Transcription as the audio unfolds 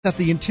At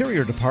the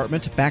Interior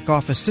Department,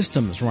 back-office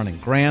systems running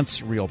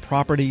grants, real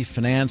property,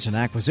 finance, and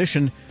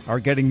acquisition are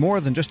getting more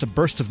than just a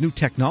burst of new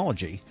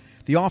technology.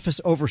 The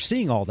office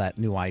overseeing all that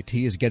new IT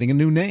is getting a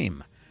new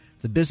name.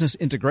 The Business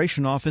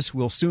Integration Office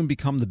will soon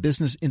become the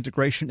Business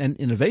Integration and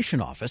Innovation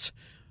Office.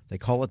 They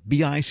call it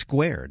BI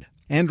Squared.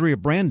 Andrea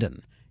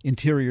Brandon,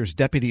 Interior's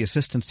Deputy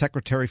Assistant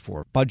Secretary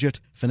for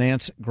Budget,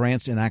 Finance,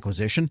 Grants, and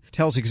Acquisition,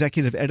 tells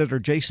Executive Editor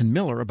Jason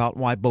Miller about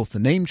why both the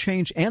name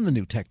change and the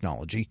new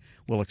technology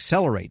will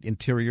accelerate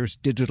Interior's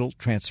digital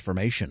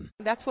transformation.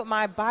 That's what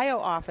my bio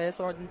office,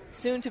 or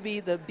soon to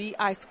be the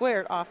BI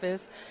Squared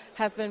office,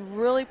 has been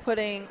really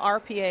putting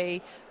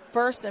RPA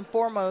first and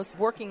foremost,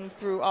 working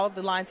through all of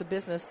the lines of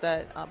business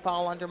that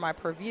fall under my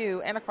purview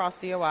and across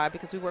DOI,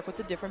 because we work with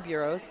the different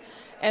bureaus.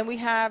 And we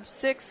have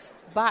 6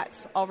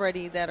 bots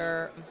already that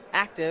are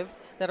active,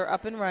 that are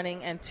up and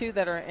running, and 2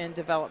 that are in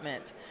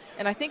development.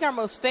 And I think our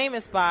most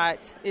famous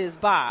bot is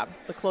Bob,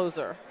 the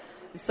closer.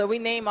 So we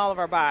name all of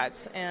our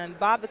bots, and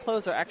Bob the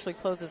closer actually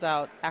closes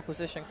out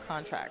acquisition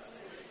contracts.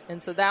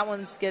 And so that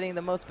one's getting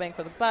the most bang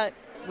for the buck.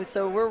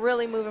 So we're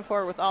really moving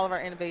forward with all of our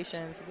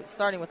innovations,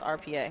 starting with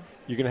RPA.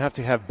 You're going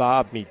to have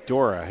Bob meet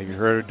Dora. Have you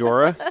heard of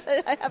Dora?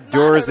 I have not.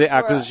 Dora's heard the of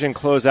Dora. acquisition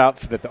closeout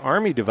that the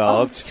Army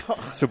developed.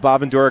 Oh, so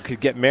Bob and Dora could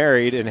get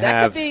married and that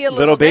have could be a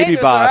little baby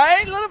dangerous, bots.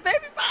 Right? Little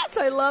baby bots.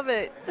 I love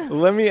it.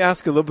 Let me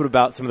ask a little bit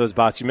about some of those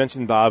bots. You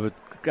mentioned Bob with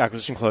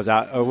acquisition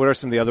closeout. What are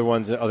some of the other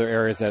ones, other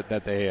areas that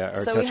they are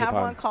touching upon? So we have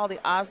one called the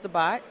Ozda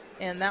bot,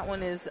 and that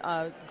one is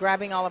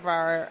grabbing all of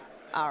our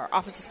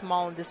Office of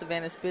Small and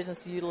Disadvantaged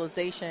Business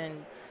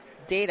utilization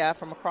data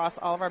from across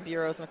all of our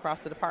bureaus and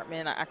across the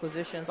department, our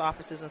acquisitions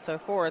offices, and so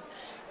forth,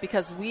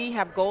 because we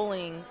have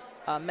goaling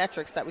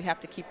metrics that we have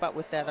to keep up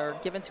with that are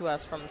given to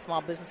us from the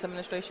Small Business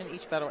Administration.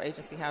 Each federal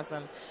agency has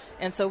them.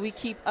 And so we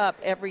keep up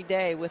every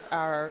day with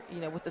our,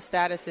 with the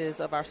statuses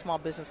of our small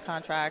business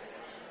contracts,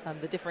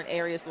 the different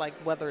areas, like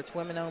whether it's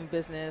women-owned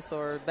business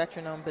or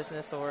veteran-owned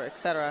business or et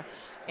cetera.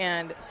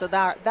 And so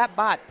that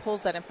bot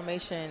pulls that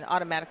information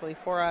automatically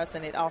for us,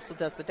 and it also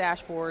does the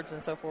dashboards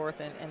and so forth,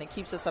 and it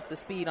keeps us up to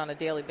speed on a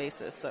daily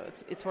basis. So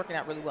it's working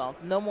out really well.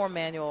 No more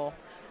manual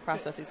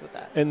processes with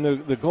that. And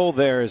the goal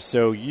there is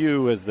so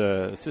you as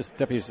the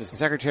Deputy Assistant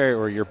Secretary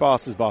or your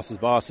boss's boss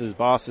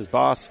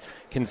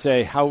can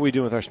say, how are we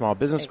doing with our small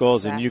business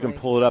goals? And you can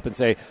pull it up and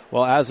say,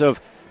 well, as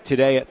of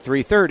today at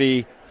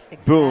 3:30,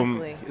 boom,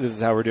 this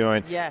is how we're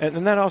doing. Yes.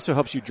 And that also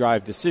helps you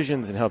drive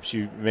decisions and helps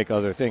you make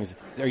other things.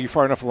 Are you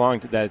far enough along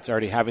that it's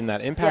already having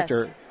that impact?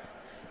 Yes.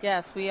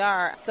 Yes, we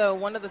are. So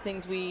one of the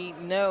things we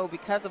know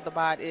because of the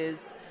bot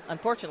is,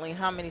 unfortunately,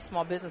 how many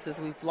small businesses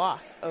we've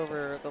lost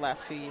over the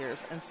last few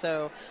years. And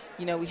so,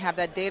 we have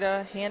that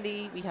data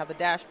handy. We have the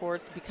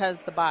dashboards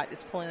because the bot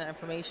is pulling that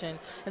information.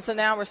 And so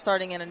now we're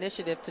starting an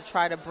initiative to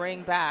try to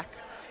bring back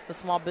the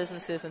small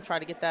businesses and try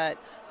to get that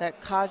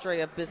cadre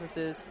of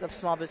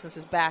small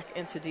businesses back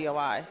into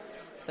DOI.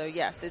 So,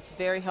 yes, it's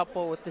very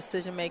helpful with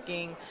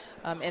decision-making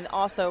and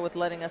also with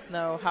letting us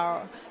know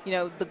how,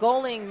 the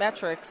goaling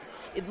metrics,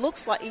 it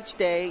looks like each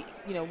day,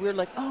 we're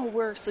like, oh,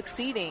 we're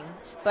succeeding.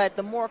 But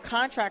the more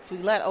contracts we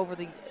let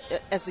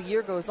as the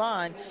year goes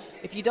on,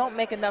 if you don't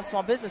make enough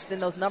small business,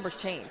 then those numbers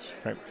change.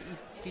 Right.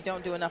 If you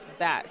don't do enough of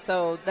that.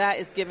 So that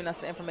is giving us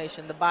the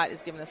information. The bot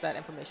is giving us that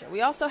information.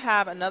 We also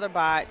have another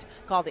bot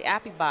called the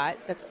Appy bot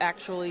that's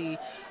actually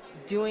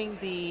doing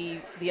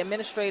the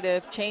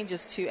administrative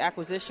changes to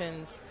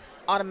acquisitions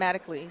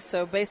automatically.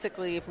 So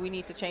basically, if we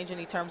need to change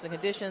any terms and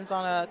conditions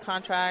on a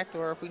contract,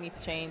 or if we need to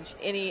change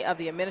any of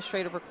the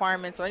administrative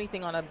requirements or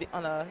anything on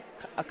a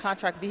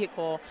contract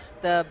vehicle,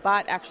 the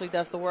bot actually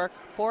does the work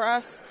for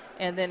us,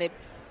 and then it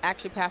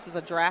actually passes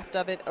a draft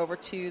of it over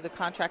to the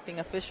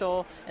contracting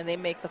official, and they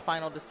make the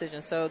final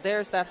decision. So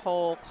there's that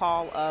whole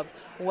call of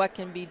what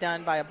can be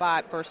done by a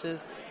bot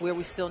versus where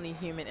we still need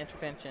human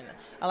intervention.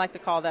 I like to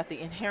call that the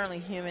inherently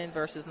human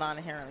versus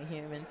non-inherently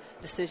human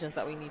decisions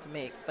that we need to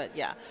make. But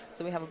yeah,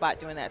 so we have a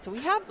bot doing that. So we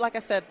have, like I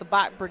said, the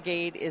bot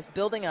brigade is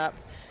building up,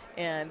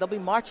 and they'll be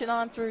marching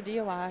on through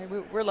DOI.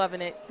 We're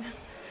loving it.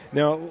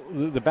 Now,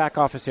 the back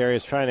office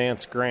areas,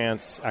 finance,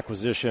 grants,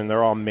 acquisition,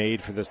 they're all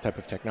made for this type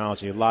of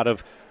technology. A lot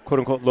of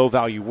quote-unquote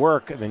low-value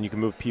work, and then you can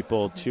move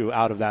people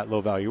out of that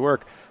low-value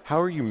work. How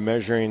are you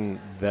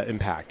measuring the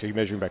impact? Are you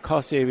measuring by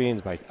cost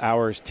savings, by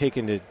hours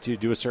taken to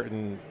do a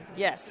certain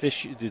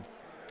issue, to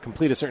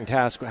complete a certain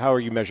task? How are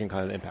you measuring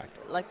kind of the impact?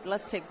 Like,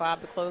 let's take Bob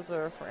the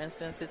Closer, for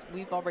instance.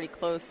 We've already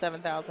closed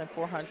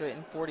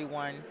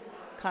 7,441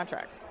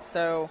 contracts.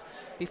 So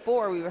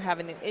before, we were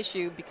having an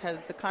issue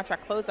because the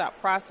contract closeout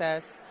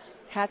process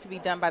had to be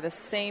done by the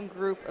same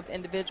group of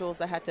individuals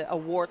that had to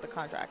award the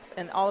contracts.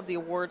 And all of the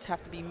awards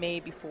have to be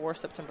made before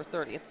September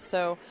 30th.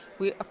 So,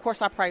 of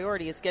course, our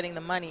priority is getting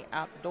the money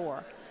out the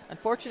door.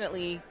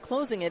 Unfortunately,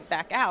 closing it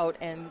back out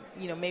and,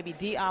 maybe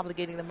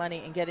de-obligating the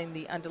money and getting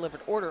the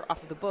undelivered order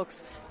off of the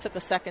books took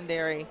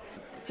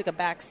a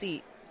back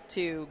seat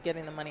to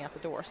getting the money out the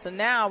door. So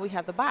now we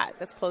have the bot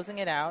that's closing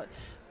it out.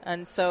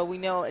 And so we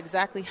know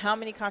exactly how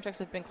many contracts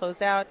have been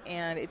closed out,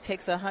 and it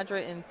takes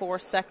 104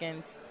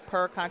 seconds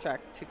per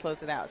contract to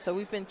close it out. So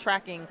we've been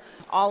tracking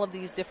all of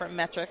these different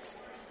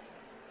metrics.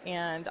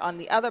 And on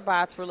the other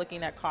bots, we're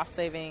looking at cost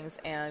savings.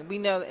 And we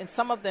know in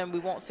some of them we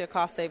won't see a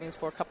cost savings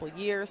for a couple of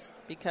years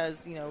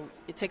because,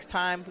 it takes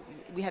time.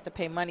 We have to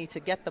pay money to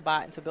get the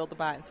bot and to build the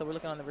bot. And so we're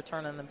looking on the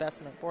return on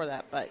investment for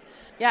that. But,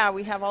 yeah,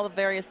 we have all the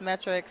various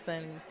metrics.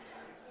 And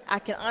I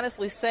can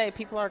honestly say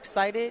people are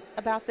excited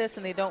about this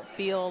and they don't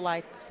feel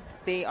like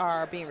they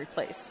are being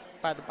replaced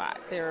by the bot.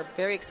 They're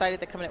very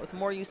excited. They're coming up with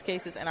more use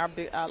cases. And,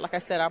 like I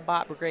said, our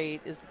bot brigade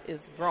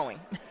is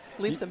growing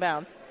leaps and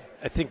bounds.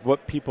 I think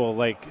what people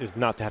like is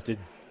not to have to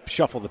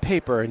shuffle the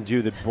paper and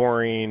do the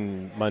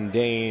boring,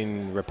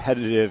 mundane,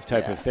 repetitive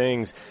type of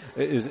things.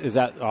 Is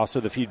that also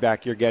the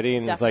feedback you're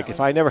getting? Definitely. It's like,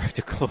 if I never have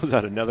to close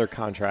out another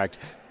contract,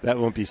 that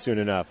won't be soon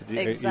enough.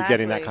 Exactly. You're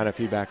getting that kind of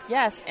feedback?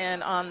 Yes,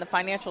 and on the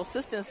financial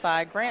assistance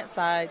side, grant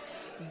side,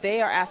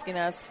 they are asking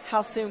us,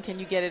 how soon can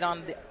you get it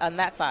on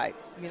that side?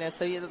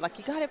 So you're like,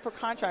 you got it for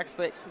contracts,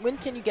 but when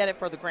can you get it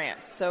for the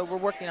grants? So we're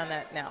working on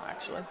that now,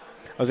 actually.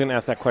 I was going to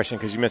ask that question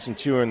because you mentioned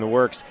 2 are in the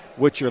works.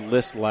 What's your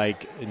list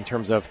like in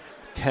terms of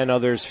 10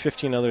 others,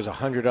 15 others,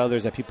 100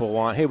 others that people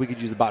want? Hey, we could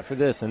use a bot for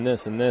this and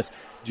this and this.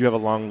 Do you have a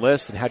long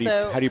list? And how do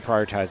you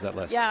prioritize that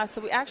list? Yeah,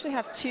 so we actually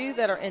have 2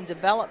 that are in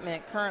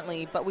development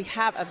currently, but we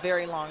have a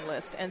very long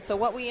list. And so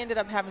what we ended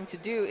up having to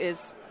do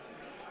is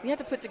we had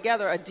to put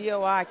together a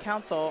DOI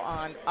council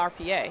on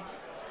RPA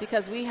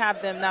because we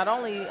have them not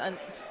only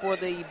for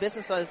the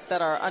businesses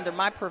that are under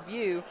my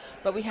purview,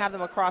 but we have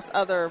them across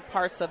other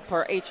parts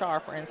for HR,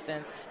 for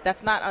instance.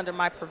 That's not under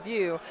my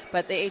purview,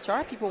 but the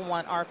HR people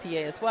want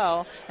RPA as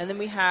well. And then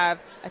we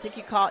have, I think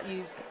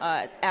you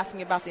asked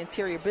me about the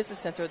Interior Business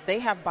Center. They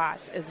have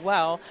bots as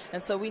well.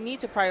 And so we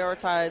need to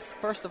prioritize,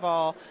 first of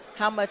all,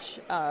 how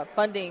much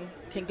funding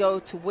can go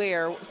to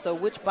where, so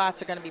which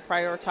bots are going to be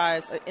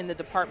prioritized in the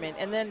department.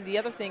 And then the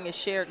other thing is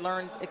shared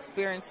learned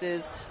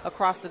experiences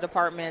across the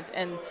department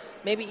and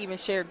maybe even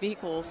shared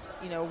vehicles.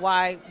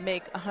 Why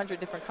make 100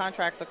 different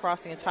contracts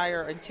across the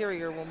entire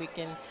interior when we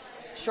can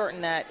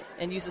shorten that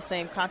and use the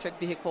same contract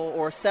vehicle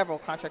or several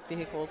contract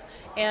vehicles?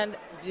 And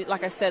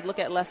like I said, look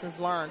at lessons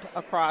learned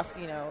across,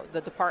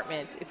 the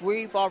department. If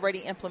we've already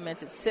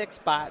implemented 6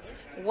 bots,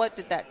 what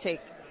did that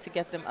take to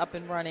get them up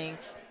and running?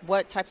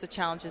 What types of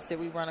challenges did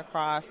we run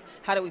across?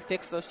 How do we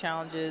fix those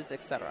challenges,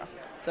 et cetera?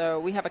 So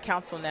we have a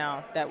council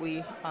now that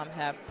we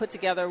have put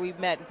together. We've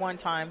met one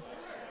time,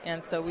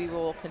 and so we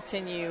will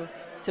continue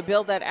to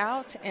build that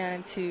out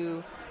and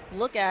to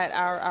look at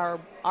our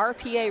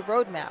RPA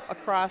roadmap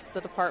across the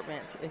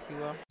department, if you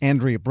will.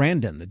 Andrea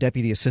Brandon, the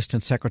Deputy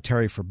Assistant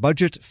Secretary for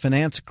Budget,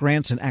 Finance,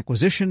 Grants, and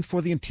Acquisition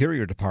for the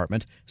Interior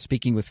Department,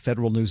 speaking with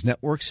Federal News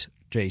Network's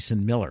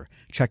Jason Miller.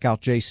 Check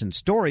out Jason's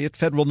story at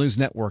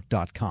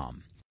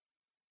federalnewsnetwork.com.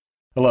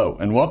 Hello,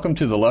 and welcome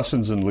to the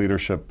Lessons in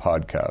Leadership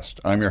podcast.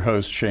 I'm your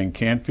host, Shane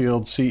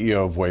Canfield,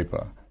 CEO of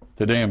WEPA.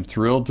 Today I'm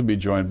thrilled to be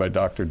joined by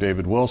Dr.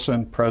 David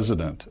Wilson,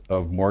 President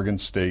of Morgan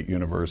State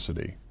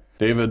University.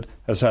 David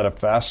has had a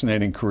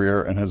fascinating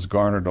career and has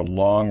garnered a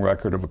long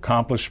record of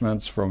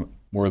accomplishments from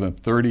more than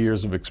 30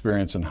 years of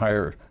experience in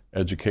higher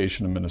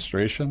education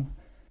administration.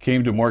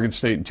 Came to Morgan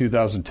State in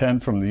 2010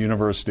 from the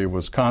University of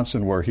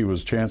Wisconsin, where he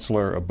was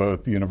chancellor of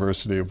both the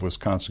University of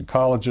Wisconsin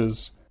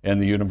Colleges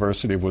and the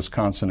University of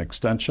Wisconsin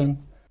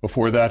Extension.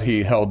 Before that,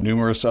 he held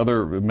numerous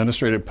other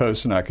administrative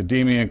posts in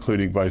academia,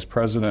 including vice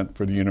president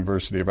for the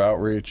University of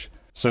Outreach,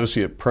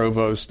 associate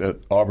provost at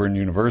Auburn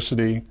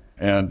University,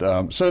 and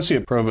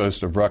associate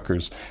provost of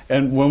Rutgers.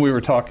 And when we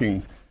were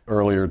talking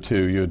earlier,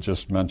 too, you had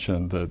just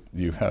mentioned that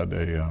you had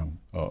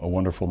a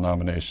wonderful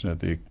nomination at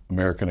the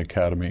American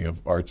Academy of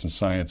Arts and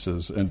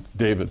Sciences. And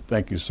David,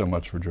 thank you so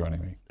much for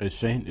joining me.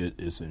 Shane, it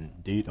is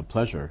indeed a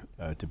pleasure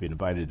to be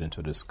invited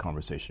into this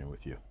conversation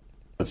with you.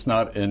 It's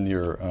not in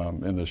your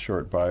in the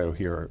short bio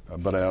here,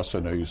 but I also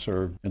know you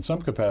served in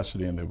some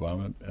capacity in the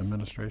Obama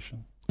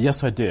administration.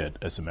 Yes, I did,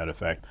 as a matter of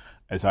fact.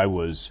 As I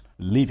was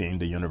leaving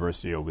the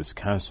University of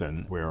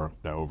Wisconsin, where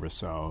I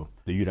oversaw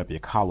the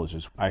UW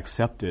colleges, I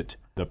accepted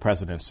the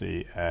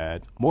presidency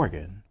at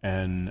Morgan.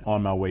 And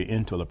on my way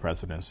into the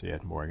presidency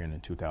at Morgan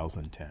in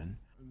 2010,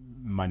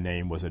 my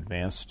name was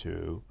advanced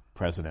to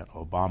President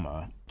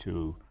Obama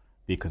to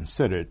be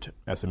considered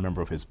as a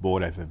member of his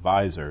board of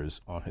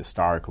advisors on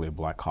historically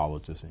black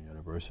colleges and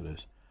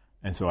universities.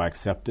 And so I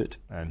accepted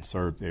and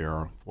served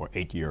there for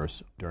 8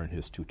 years during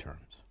his 2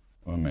 terms.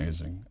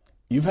 Amazing.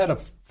 You've had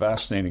a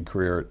fascinating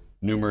career at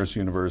numerous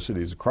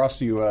universities across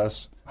the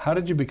U.S. How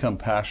did you become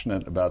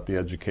passionate about the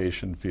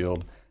education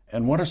field,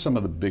 and what are some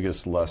of the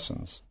biggest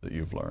lessons that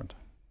you've learned?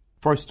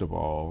 First of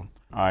all,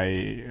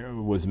 I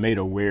was made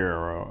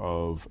aware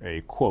of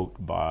a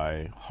quote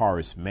by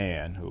Horace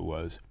Mann, who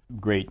was a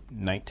great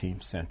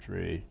 19th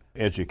century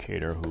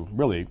educator who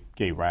really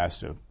gave rise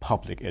to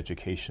public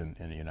education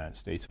in the United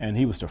States. And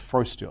he was the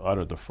first to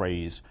utter the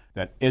phrase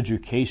that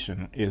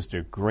education is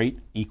the great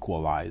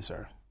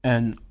equalizer.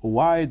 And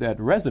why that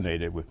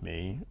resonated with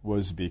me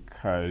was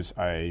because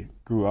I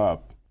grew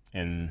up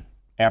in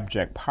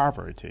abject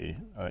poverty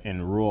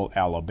in rural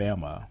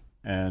Alabama,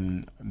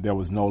 and there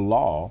was no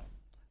law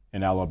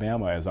in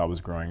Alabama as I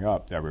was growing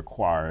up that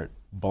required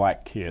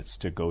black kids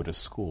to go to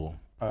school.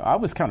 I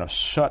was kind of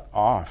shut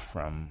off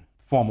from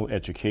formal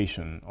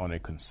education on a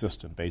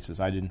consistent basis.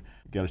 I didn't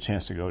get a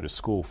chance to go to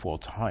school full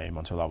time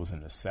until I was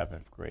in the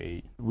 7th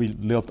grade. We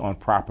lived on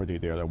property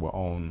there that were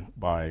owned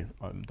by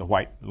the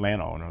white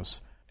landowners.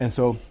 And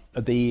so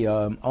the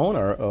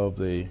owner of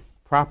the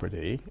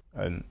property,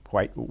 a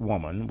white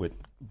woman, would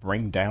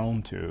bring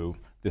down to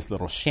this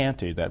little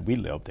shanty that we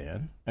lived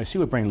in, and she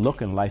would bring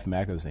Look and Life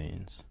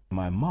magazines.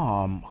 My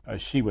mom,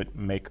 she would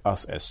make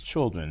us as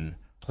children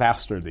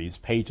plaster these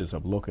pages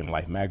of Look and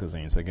Life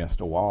magazines against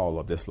the wall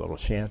of this little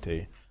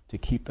shanty to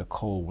keep the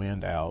cold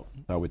wind out.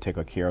 I would take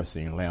a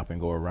kerosene lamp and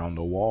go around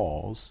the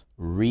walls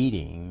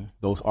reading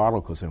those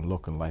articles in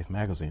Look and Life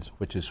magazines,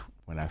 which is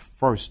when I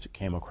first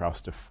came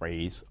across the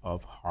phrase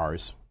of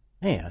Horace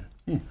Mann.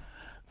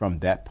 From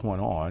that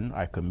point on,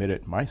 I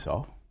committed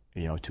myself,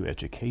 to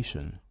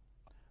education.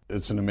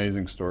 It's an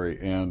amazing story,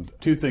 and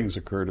two things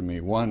occur to me.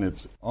 One,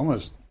 it's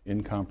almost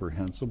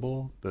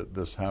incomprehensible that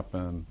this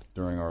happened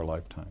during our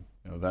lifetime.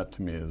 That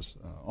to me is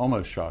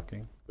almost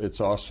shocking. It's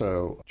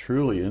also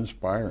truly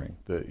inspiring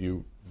that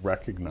you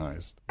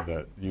recognized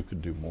that you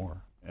could do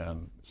more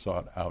and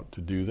sought out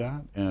to do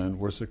that and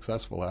were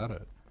successful at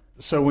it.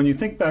 So when you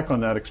think back on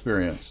that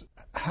experience,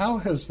 how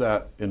has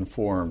that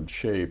informed,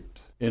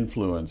 shaped,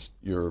 influenced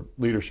your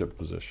leadership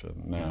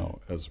position now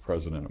as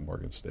president of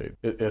Morgan State?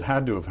 It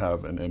had to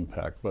have an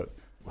impact, but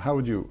how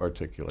would you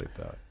articulate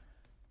that?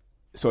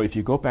 So if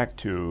you go back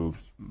to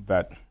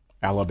that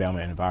Alabama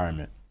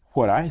environment,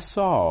 what I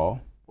saw,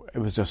 it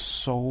was just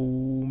so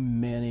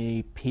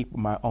many people,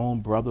 my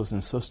own brothers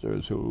and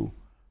sisters, who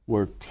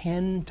were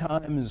 10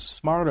 times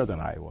smarter than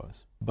I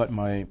was. But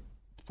my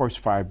first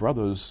 5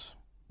 brothers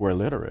were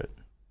illiterate.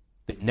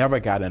 They never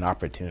got an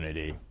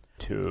opportunity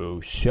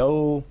to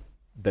show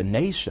the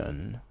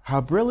nation how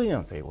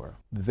brilliant they were.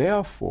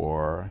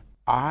 Therefore,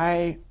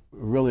 I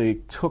really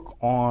took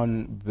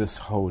on this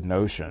whole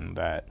notion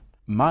that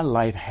my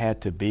life had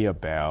to be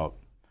about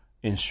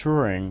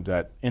ensuring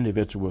that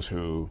individuals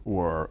who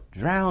were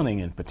drowning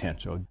in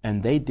potential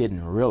and they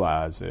didn't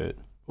realize it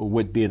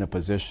would be in a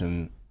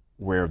position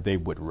where they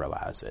would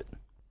realize it.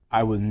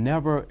 I was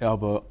never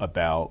ever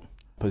about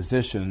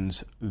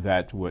positions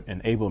that would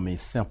enable me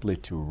simply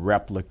to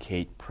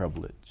replicate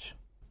privilege.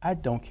 I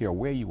don't care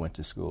where you went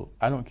to school.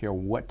 I don't care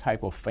what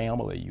type of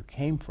family you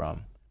came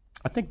from.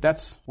 I think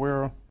that's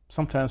where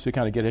sometimes we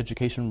kind of get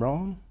education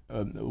wrong.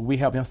 We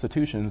have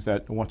institutions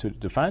that want to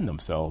define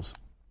themselves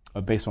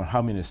based on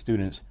how many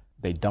students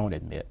they don't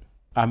admit.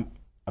 I'm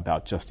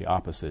about just the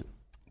opposite,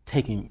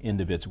 taking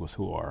individuals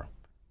who are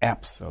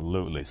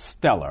absolutely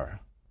stellar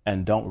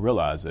and don't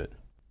realize it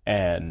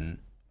and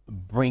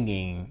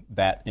bringing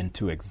that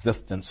into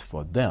existence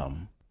for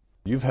them.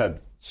 You've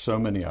had so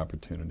many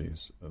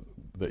opportunities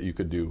that you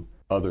could do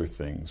other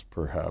things,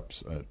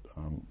 perhaps at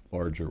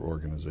larger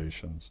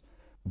organizations,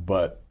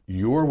 but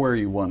you're where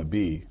you want to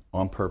be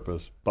on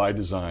purpose, by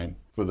design,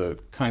 for the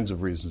kinds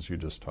of reasons you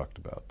just talked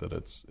about, that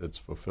it's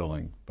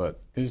fulfilling.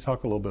 But can you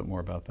talk a little bit more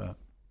about that?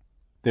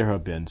 There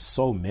have been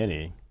so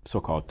many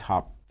so-called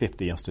top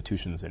 50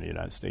 institutions in the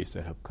United States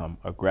that have come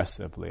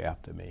aggressively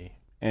after me.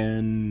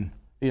 And,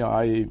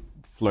 I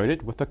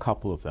flirted with a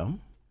couple of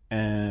them,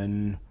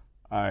 and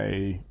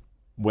I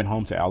went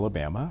home to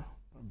Alabama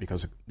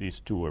because these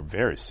two were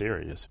very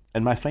serious.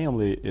 And my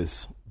family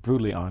is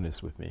brutally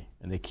honest with me,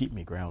 and they keep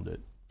me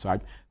grounded. So I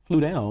flew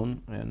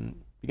down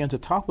and began to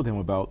talk with them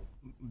about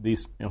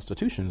these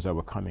institutions that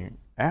were coming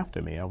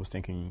after me. I was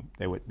thinking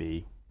they would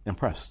be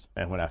impressed.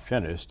 And when I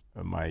finished,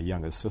 my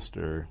youngest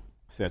sister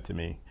said to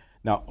me,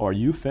 "Now, are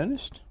you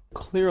finished?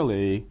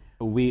 Clearly,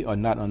 we are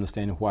not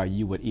understanding why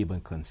you would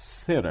even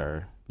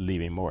consider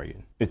leaving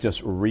Morgan." It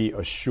just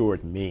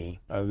reassured me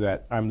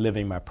that I'm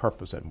living my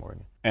purpose at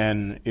Morgan.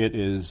 And it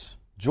is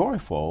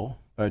joyful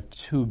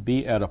to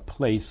be at a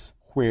place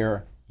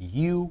where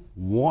you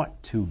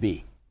want to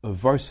be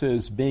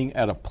versus being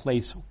at a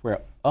place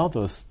where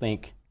others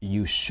think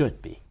you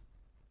should be.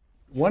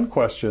 One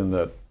question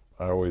that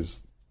I always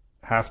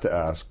have to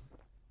ask,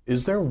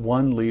 is there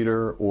one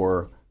leader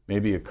or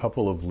maybe a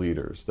couple of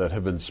leaders that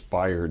have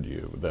inspired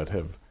you,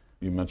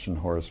 you mentioned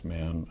Horace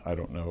Mann, I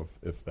don't know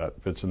if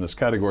that fits in this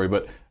category,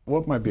 but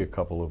what might be a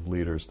couple of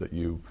leaders that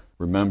you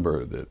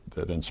remember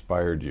that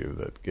inspired you,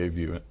 that gave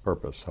you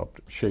purpose,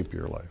 helped shape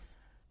your life?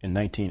 In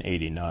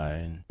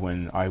 1989,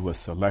 when I was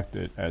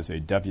selected as a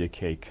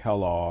W.K.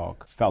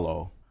 Kellogg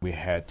Fellow, we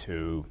had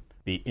to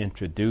be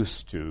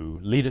introduced to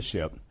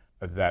leadership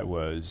that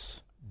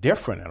was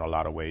different in a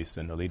lot of ways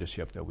than the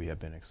leadership that we had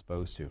been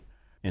exposed to.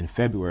 In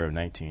February of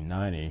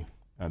 1990,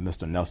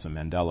 Mr. Nelson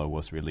Mandela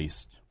was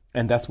released.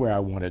 And that's where I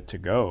wanted to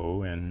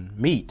go and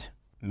meet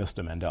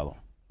Mr. Mandela.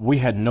 We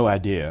had no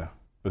idea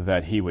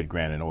that he would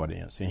grant an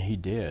audience, and he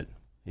did.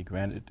 He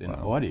granted an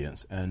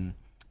audience, and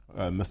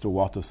Mr.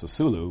 Walter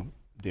Sisulu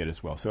did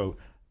as well. So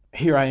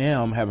here I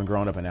am, having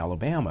grown up in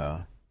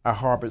Alabama. I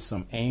harbored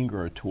some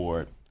anger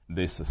toward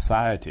the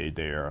society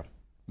there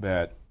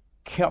that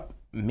kept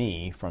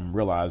me from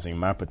realizing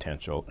my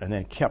potential and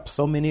then kept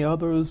so many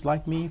others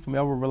like me from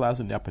ever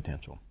realizing their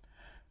potential.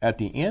 At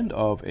the end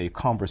of a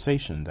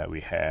conversation that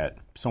we had,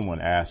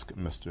 someone asked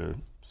Mr.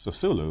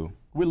 Sisulu,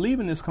 we're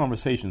leaving this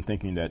conversation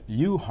thinking that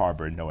you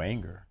harbor no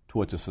anger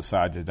towards a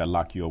society that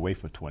locked you away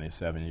for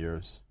 27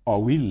 years. Are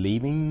we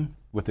leaving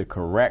with the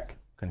correct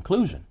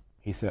conclusion?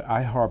 He said,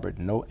 I harbored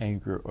no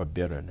anger or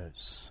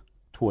bitterness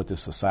toward the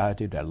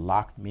society that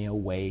locked me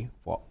away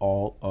for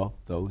all of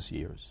those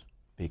years,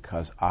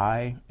 because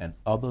I and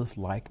others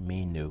like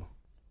me knew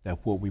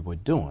that what we were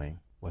doing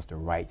was the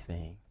right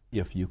thing.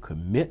 If you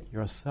commit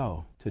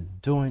yourself to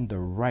doing the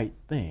right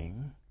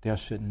thing, there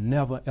should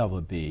never,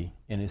 ever be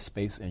any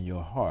space in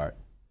your heart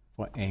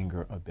for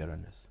anger or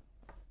bitterness.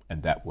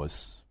 And that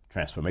was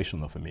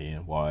transformational for me,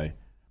 and why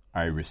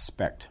I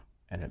respect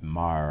and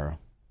admire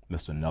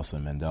Mr.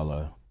 Nelson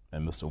Mandela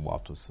and Mr.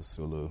 Walter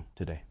Sisulu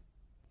today.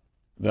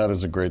 That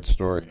is a great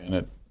story, and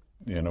it,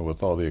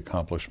 with all the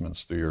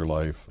accomplishments through your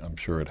life, I'm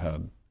sure it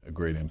had a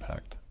great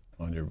impact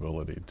on your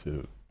ability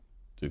to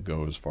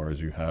go as far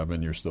as you have,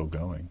 and you're still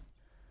going.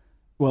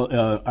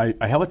 Well,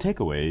 I have a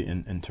takeaway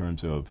in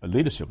terms of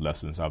leadership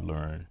lessons I've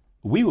learned.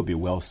 We would be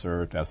well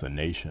served as a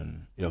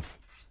nation if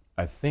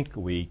I think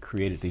we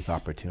created these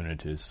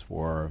opportunities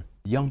for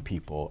young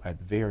people at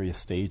various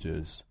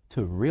stages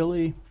to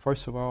really,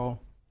 first of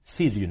all,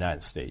 see the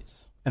United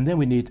States. And then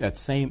we need that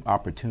same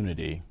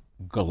opportunity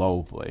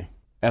globally.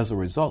 As a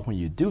result, when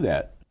you do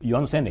that, you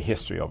understand the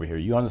history over here,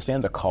 you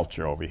understand the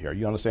culture over here, and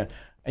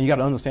you got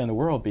to understand the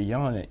world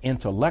beyond an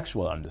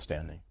intellectual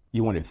understanding.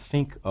 You want to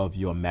think of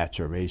your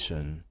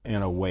maturation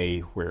in a way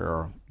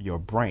where your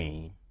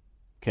brain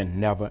can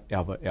never,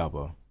 ever,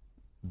 ever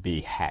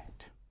be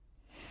hacked.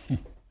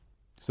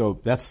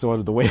 So that's sort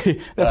of the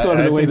way. That's sort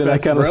of the way that I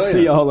kind of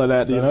see all of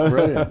that. That's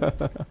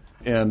brilliant.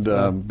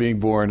 And being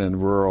born in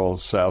rural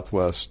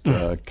Southwest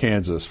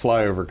Kansas,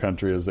 flyover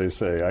country, as they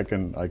say, I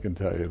can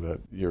tell you that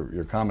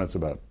your comments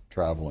about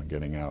travel and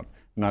getting out,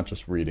 not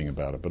just reading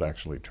about it, but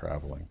actually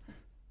traveling,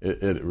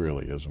 it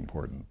really is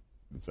important.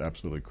 It's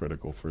absolutely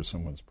critical for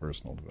someone's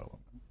personal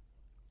development.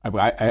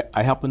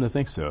 I happen to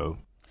think so.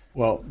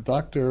 Well,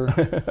 Dr.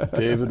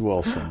 David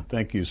Wilson,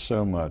 thank you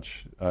so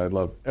much. I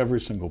love every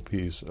single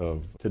piece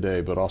of today,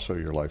 but also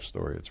your life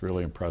story. It's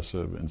really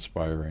impressive,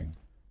 inspiring,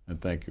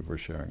 and thank you for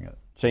sharing it.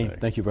 Shane,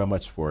 thank you very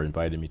much for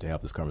inviting me to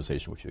have this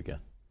conversation with you again.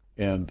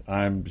 And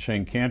I'm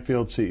Shane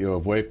Canfield, CEO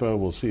of WEPA.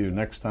 We'll see you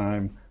next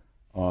time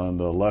on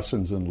the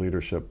Lessons in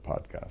Leadership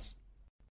podcast.